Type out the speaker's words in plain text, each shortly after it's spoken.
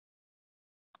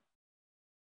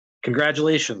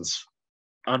Congratulations.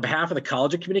 On behalf of the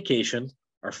College of Communication,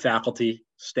 our faculty,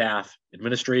 staff,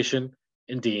 administration,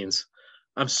 and deans,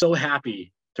 I'm so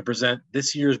happy to present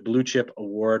this year's Blue Chip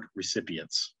Award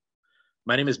recipients.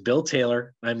 My name is Bill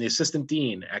Taylor, and I'm the Assistant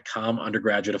Dean at COM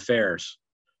Undergraduate Affairs.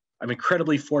 I'm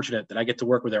incredibly fortunate that I get to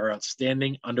work with our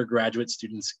outstanding undergraduate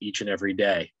students each and every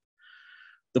day.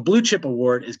 The Blue Chip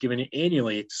Award is given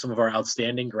annually to some of our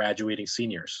outstanding graduating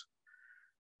seniors.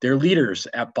 They're leaders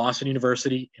at Boston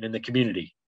University and in the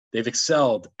community. They've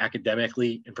excelled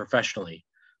academically and professionally.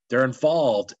 They're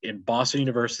involved in Boston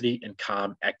University and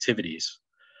COM activities.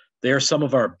 They are some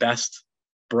of our best,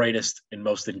 brightest, and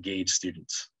most engaged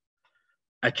students.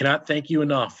 I cannot thank you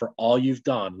enough for all you've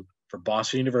done for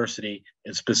Boston University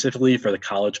and specifically for the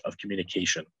College of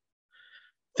Communication.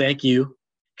 Thank you,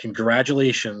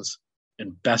 congratulations,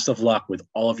 and best of luck with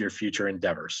all of your future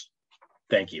endeavors.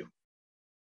 Thank you.